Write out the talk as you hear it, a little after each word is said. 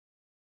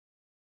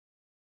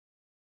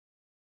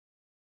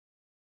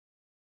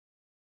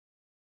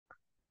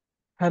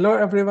Hello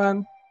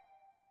everyone.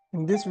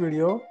 In this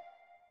video,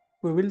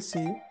 we will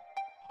see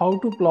how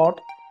to plot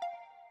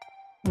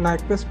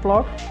Nyquist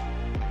plot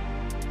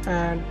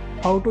and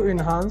how to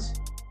enhance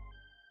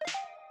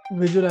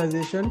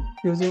visualization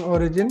using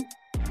origin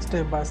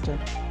step by step.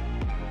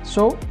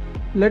 So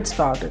let's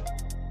start it.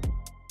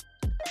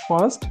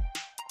 First,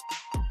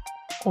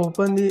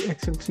 open the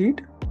Excel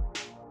sheet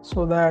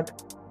so that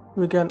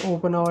we can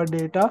open our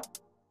data.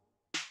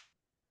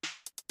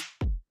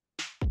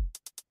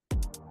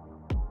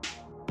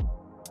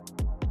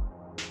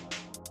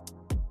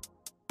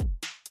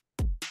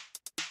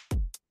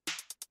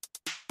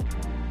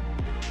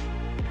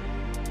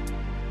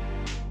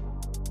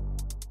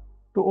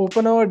 To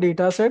open our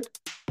dataset,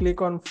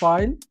 click on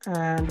File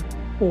and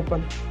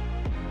Open.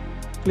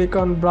 Click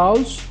on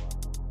Browse.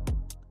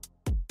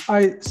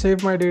 I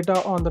save my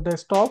data on the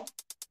desktop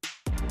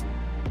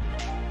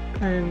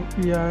and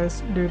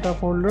EIS data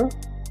folder.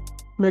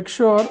 Make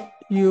sure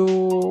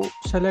you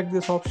select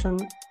this option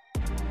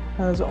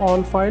as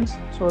all files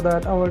so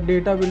that our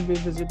data will be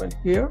visible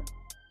here.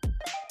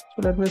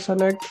 So let me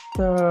select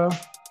the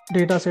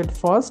dataset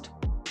first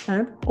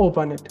and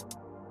open it.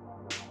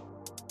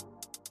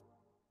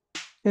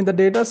 In the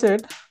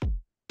dataset,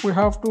 we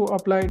have to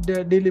apply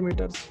the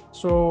delimiters.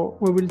 So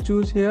we will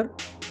choose here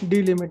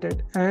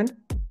delimited and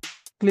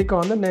click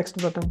on the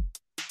next button.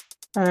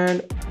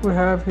 And we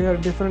have here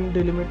different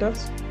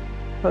delimiters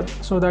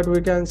so that we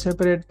can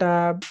separate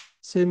tab,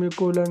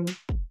 semicolon,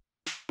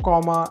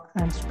 comma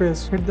and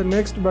space. Hit the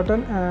next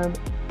button and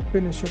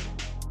finish it.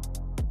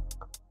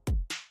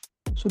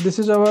 So this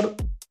is our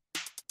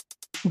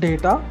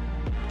data.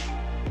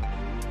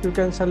 You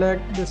can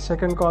select the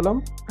second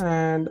column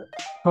and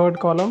third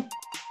column.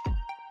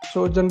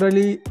 So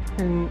generally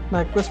in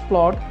Nyquist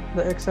plot,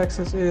 the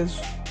x-axis is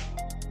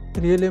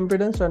real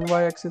impedance and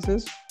y-axis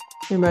is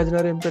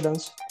imaginary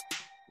impedance.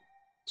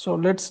 So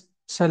let's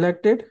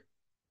select it,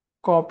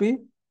 copy,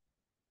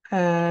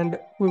 and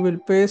we will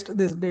paste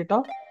this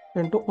data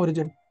into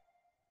origin.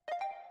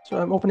 So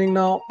I'm opening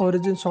now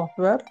origin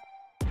software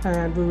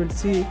and we will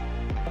see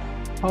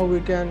how we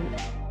can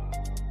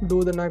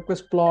do the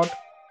Nyquist plot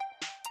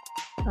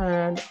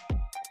and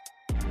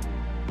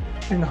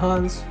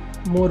enhance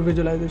more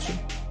visualization.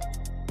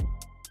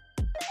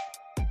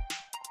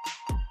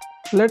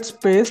 Let's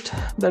paste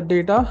the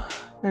data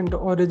into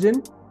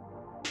origin,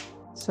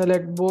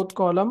 select both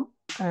column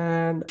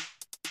and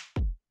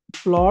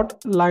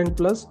plot line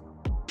plus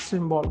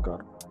symbol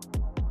curve.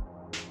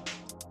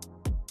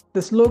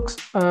 This looks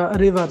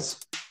reverse.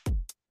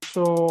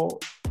 So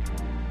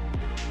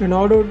in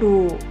order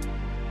to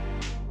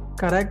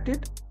correct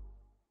it,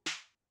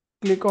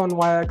 click on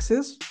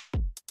y-axis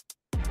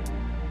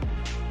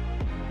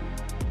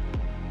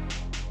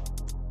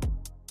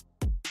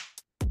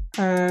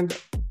and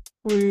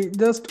we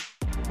just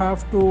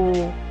have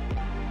to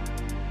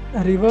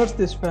reverse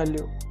this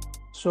value.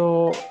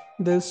 So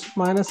this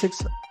minus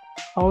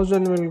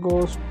 6,000 will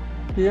go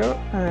here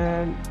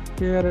and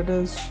here it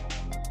is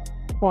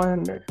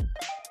 400.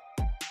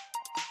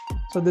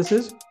 So this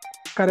is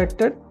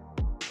corrected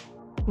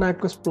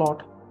Nyquist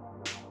plot.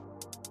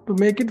 To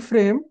make it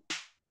frame,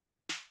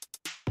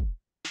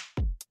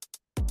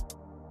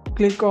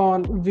 click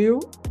on View,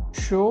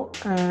 Show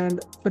and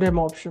Frame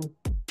option.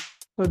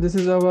 So this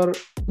is our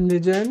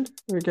legend.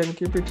 We can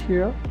keep it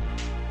here.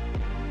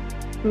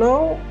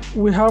 Now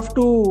we have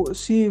to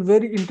see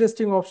very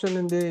interesting option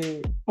in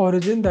the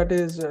origin, that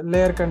is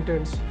layer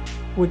contents.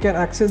 We can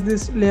access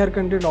this layer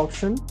content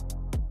option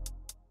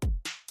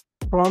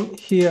from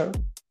here.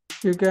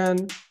 You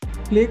can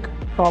click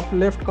top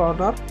left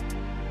corner,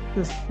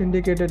 is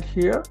indicated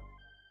here.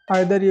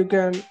 Either you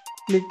can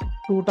click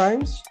 2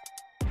 times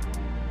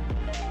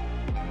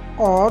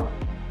or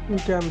you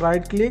can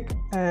right click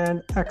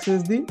and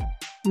access the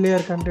layer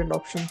content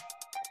option.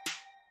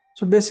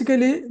 So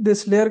basically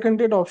this layer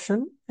content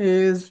option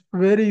is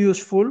very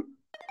useful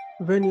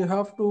when you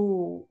have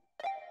to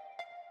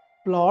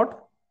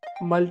plot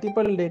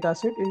multiple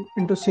dataset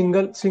into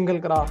single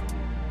graph.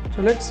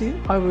 So let's see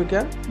how we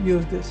can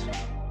use this.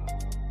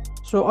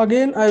 So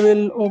again I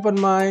will open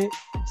my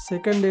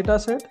second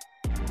dataset.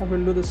 I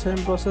will do the same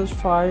process,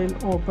 file,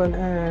 open,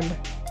 and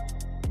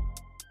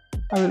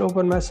I will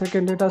open my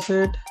second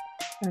dataset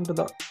into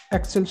the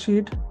Excel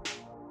sheet.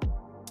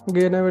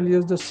 Again I will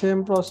use the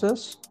same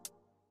process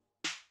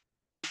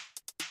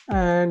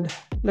and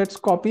let's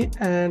copy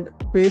and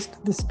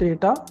paste this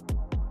data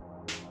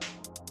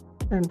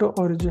into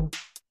origin.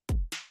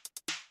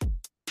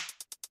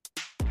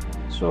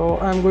 So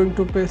I'm going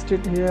to paste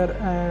it here.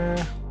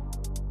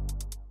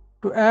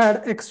 To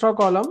add extra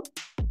column,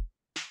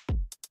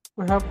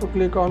 we have to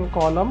click on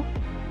column,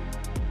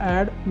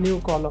 add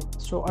new column.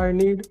 So I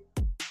need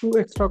 2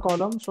 extra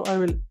columns, so I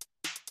will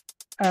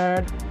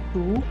add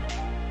 2.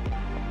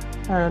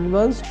 And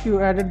once you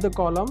added the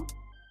column,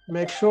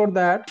 make sure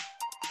that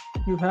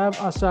you have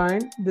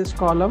assigned this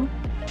column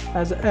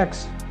as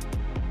X.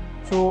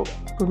 So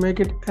to make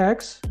it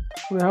X,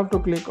 we have to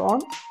click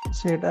on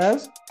Set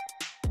As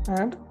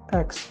and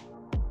X.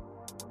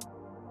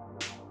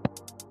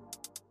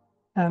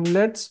 And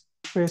let's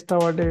paste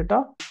our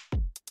data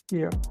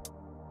here.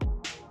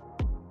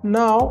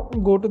 Now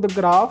go to the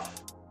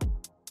graph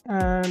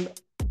and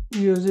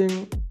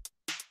using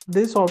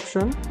this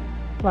option,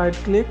 right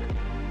click,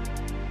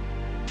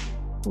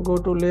 go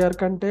to layer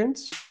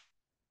contents,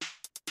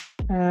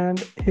 and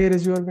here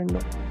is your window.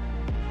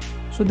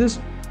 So this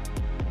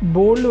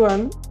bold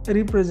one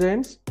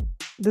represents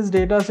this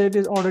data set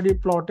is already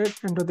plotted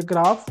into the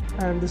graph,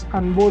 and this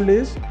unbold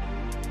is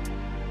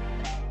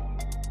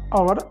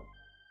our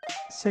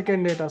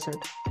second data set.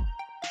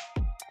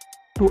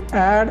 To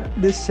add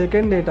this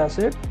second data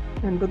set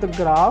into the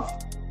graph,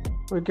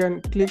 we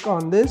can click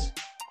on this,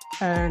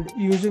 and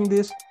using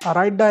this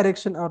right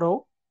direction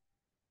arrow,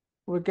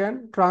 we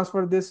can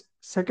transfer this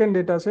second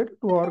data set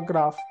to our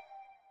graph.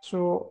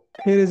 So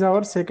here is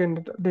our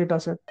second data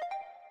set,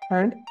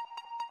 and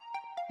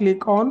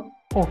click on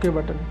OK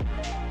button.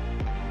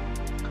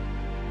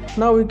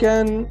 Now we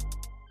can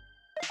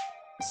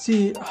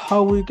see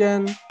how we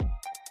can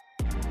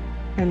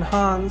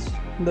enhance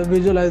the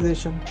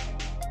visualization.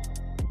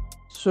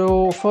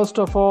 So first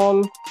of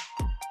all,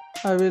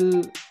 I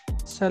will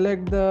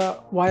select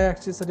the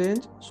y-axis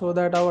range so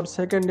that our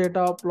second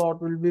data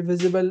plot will be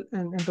visible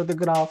into the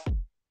graph.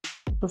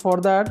 So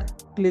for that,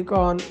 click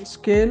on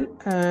scale,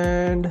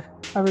 and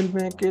I will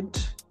make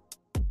it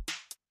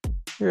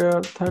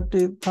here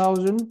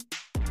 30,000,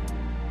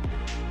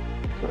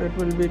 so it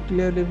will be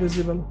clearly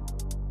visible.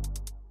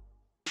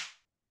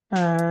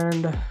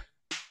 And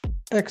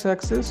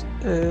x-axis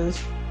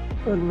is,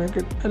 we'll make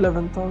it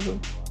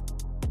 11,000.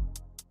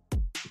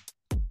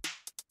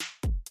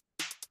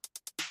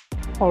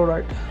 All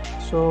right,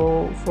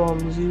 so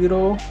from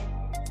 0,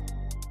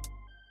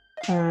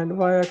 and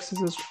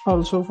y-axis is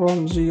also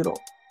from 0.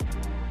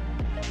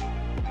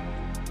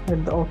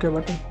 Hit the OK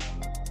button.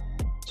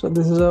 So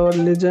this is our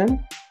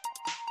legend.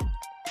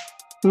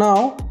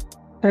 Now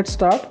let's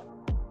start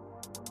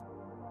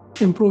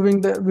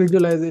improving the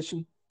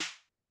visualization.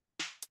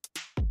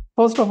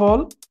 First of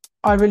all,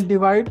 I will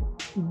divide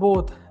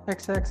both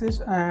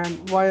x-axis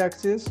and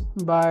y-axis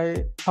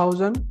by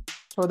 1000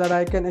 so that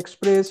I can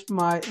express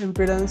my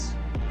impedance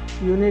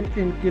unit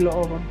in kilo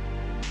ohm.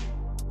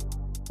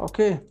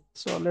 Okay,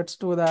 so let's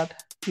do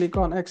that. Click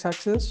on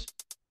x-axis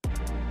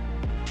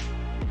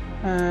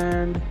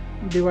and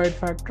divide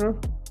factor.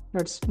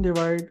 Let's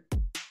divide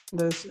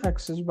this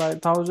axis by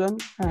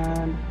 1000,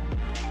 and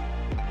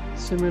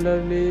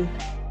similarly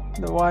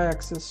the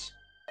y-axis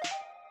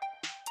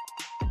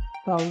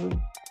 1000,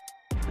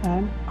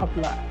 and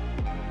apply.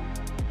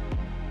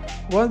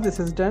 Once this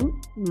is done,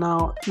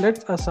 now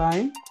let's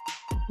assign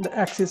the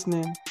axis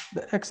name.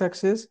 The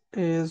x-axis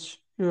is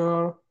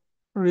your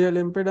real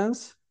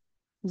impedance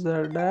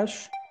Z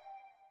dash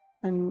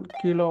in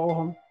kilo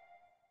ohm.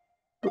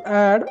 To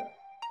add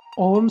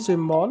ohm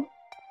symbol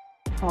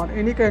or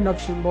any kind of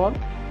symbol,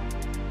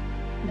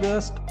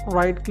 just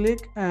right click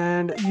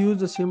and use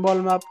the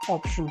symbol map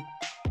option.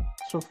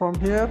 So from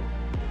here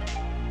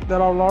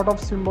there are a lot of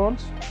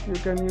symbols you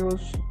can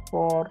use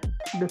for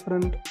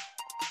different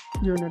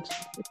units.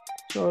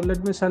 So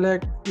let me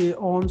select the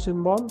ohm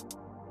symbol,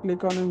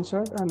 click on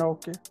insert and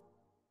OK.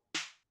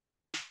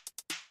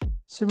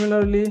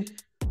 Similarly,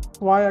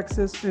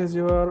 y-axis is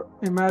your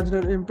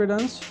imaginary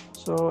impedance.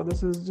 So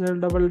this is Z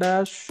double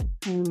dash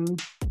in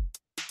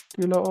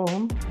kilo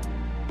ohm.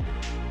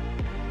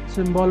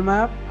 Symbol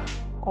map,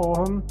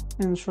 ohm,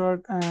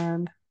 insert,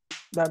 and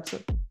that's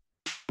it.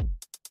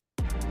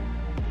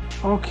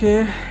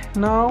 Okay,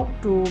 now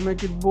to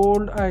make it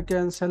bold, I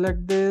can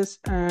select this,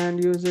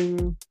 and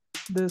using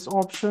this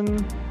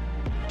option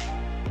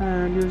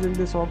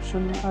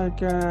I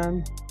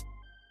can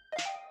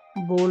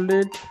bold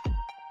it,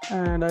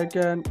 and I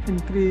can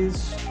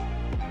increase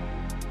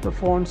the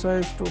font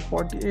size to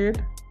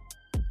 48.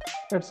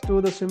 Let's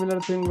do the similar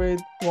thing with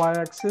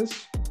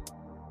y-axis.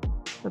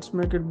 Let's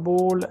make it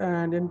bold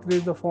and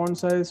increase the font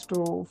size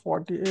to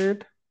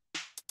 48.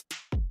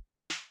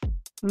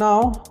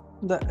 Now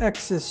the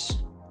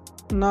axis.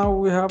 Now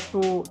we have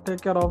to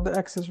take care of the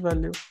axis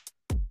value.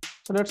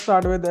 So let's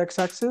start with the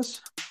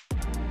x-axis.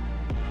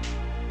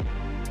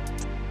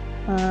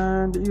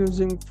 And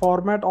using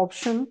format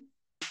option,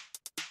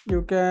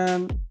 you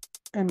can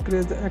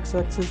increase the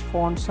x-axis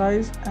font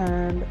size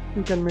and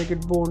you can make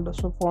it bold.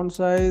 So font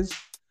size,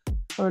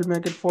 I will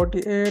make it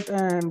 48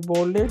 and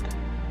bold it,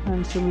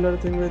 and similar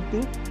thing with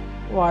the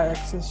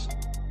y-axis.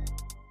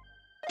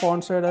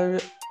 Font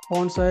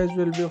size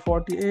will be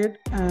 48,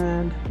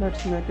 and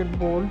let's make it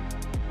bold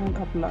and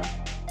apply.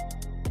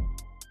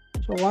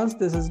 So once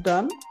this is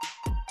done,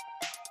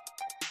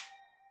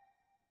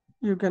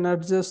 you can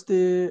adjust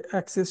the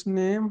axis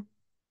name.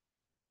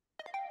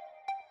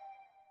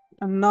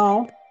 And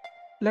now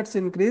let's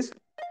increase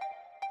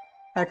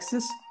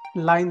axis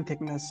line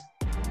thickness.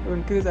 To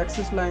increase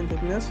axis line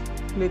thickness,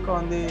 click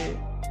on the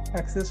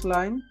axis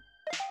line,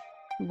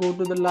 go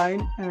to the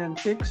line and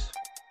fix,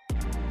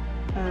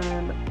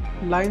 and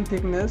line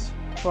thickness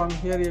from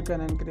here you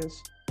can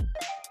increase.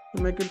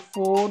 To make it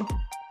 4,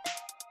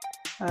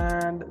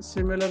 and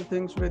similar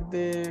things with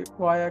the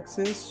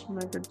y-axis,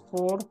 make it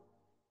 4.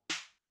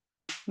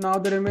 Now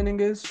the remaining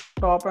is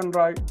top and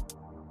right.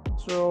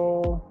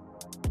 So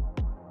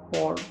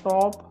for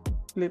top,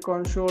 click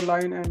on show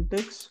line and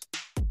ticks,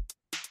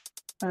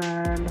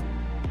 and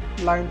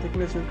line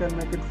thickness you can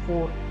make it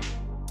 4.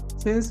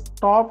 Since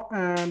top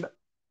and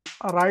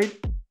right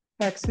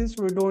axis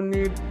we don't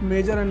need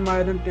major and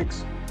minor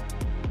ticks,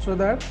 so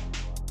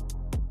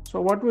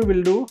what we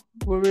will do,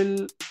 we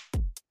will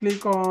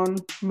click on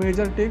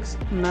major ticks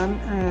none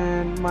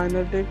and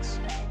minor ticks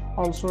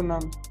also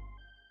none,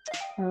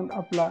 and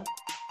apply.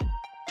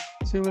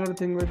 Similar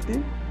thing with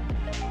the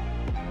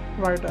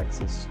right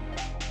axis.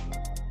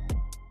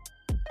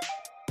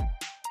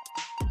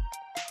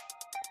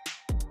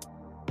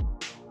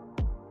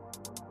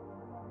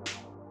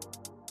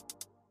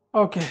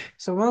 Okay,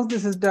 so once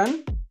this is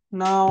done,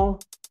 now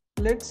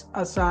let's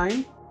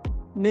assign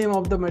name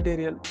of the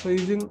material. So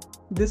using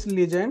this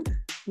legend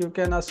you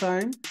can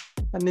assign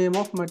a name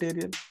of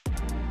material.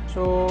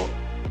 So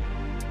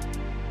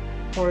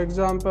for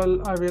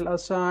example, I will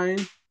assign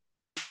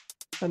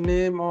the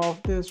name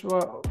of this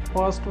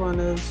first one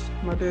is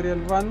material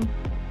 1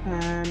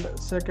 and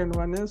second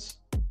one is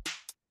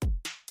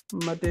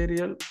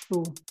material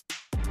 2.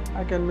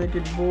 I can make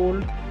it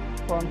bold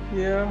from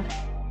here,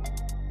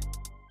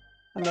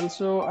 and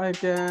also I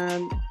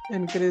can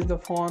increase the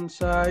font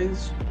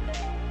size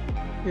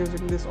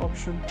using this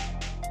option.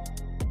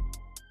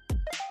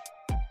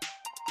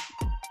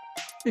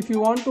 If you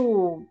want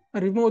to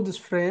remove this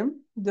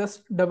frame,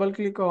 just double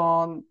click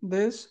on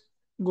this,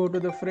 go to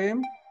the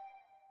frame,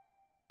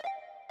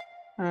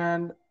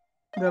 and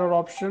there are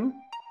options.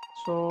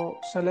 So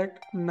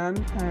select none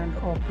and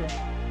OK.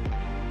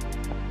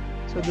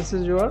 So this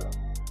is your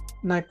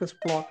Nyquist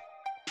plot.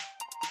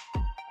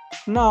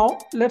 Now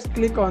let's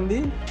click on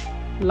the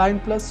line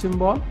plus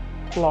symbol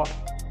plot,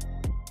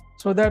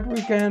 so that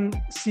we can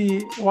see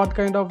what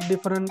kind of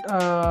different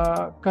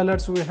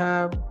colors we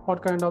have,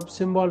 what kind of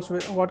symbols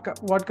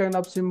what kind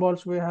of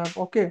symbols we have.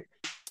 Okay,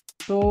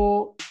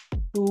 so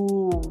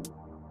to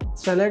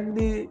select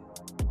the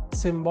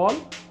symbol,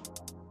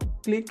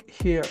 click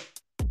here.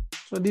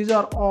 So these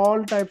are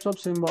all types of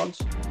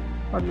symbols,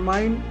 but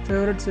my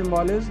favorite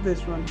symbol is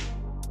this one.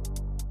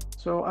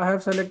 So I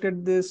have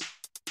selected this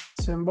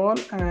symbol,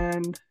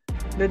 and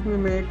let me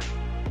make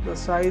the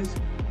size,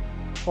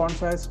 font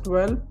size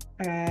 12,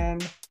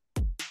 and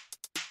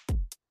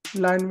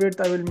line width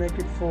I will make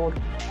it 4.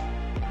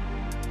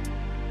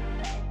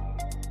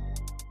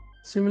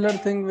 Similar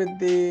thing with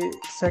the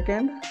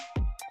second,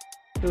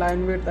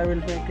 line width I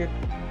will make it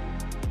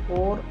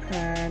 4,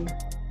 and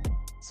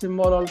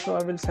symbol also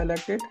I will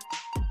select it,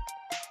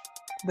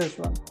 this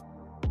one.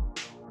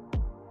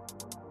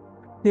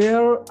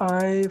 Here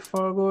I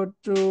forgot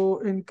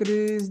to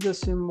increase the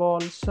symbol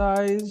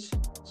size,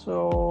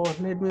 so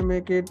let me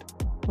make it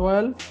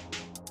 12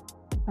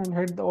 and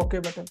hit the OK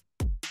button.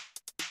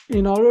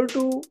 In order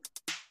to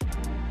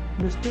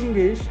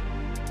distinguish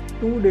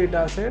two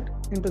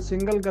datasets into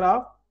single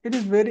graph, it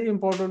is very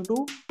important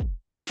to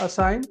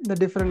assign the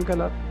different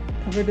color.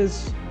 If it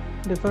is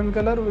different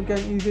color, we can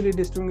easily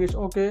distinguish,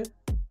 okay,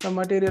 the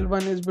material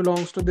 1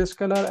 belongs to this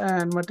color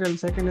and material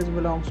 2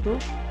 belongs to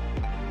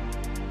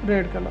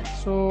red color.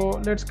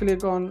 So let's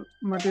click on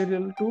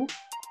material 2.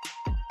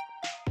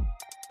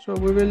 So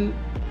we will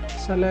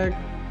select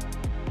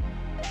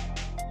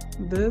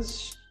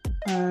this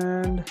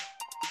and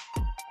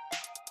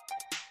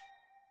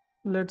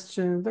let's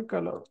change the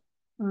color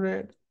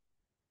red.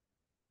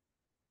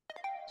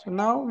 So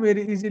now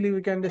very easily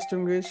we can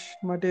distinguish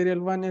material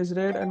 1 is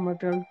red and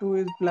material 2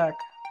 is black.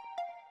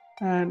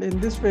 And in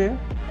this way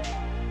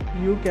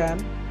you can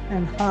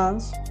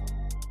enhance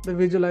the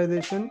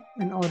visualization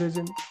in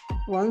Origin.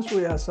 Once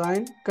we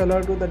assign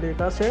color to the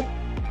data set,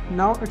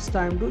 now it's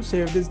time to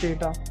save this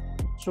data.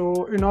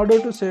 So in order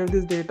to save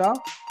this data,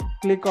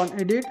 click on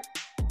edit,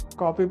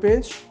 copy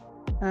page,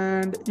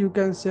 and you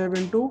can save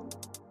into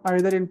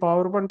either in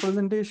PowerPoint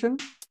presentation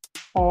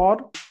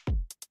or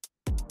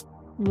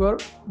your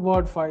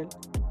Word file.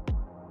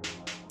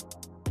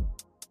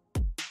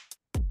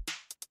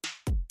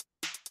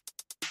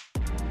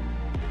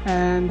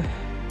 And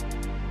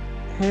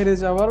here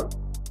is our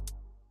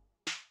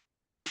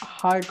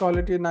high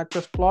quality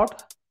Nyquist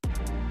plot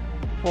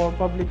for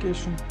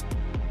publication.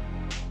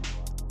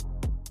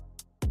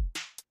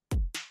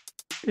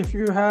 If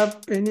you have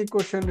any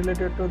question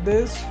related to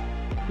this,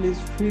 please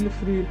feel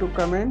free to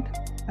comment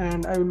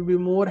and I will be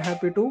more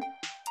happy to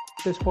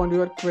respond to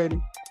your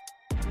query.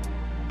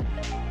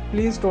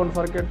 Please don't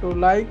forget to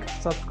like,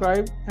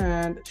 subscribe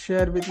and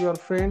share with your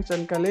friends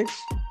and colleagues.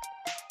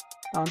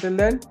 Until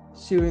then,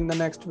 see you in the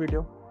next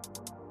video.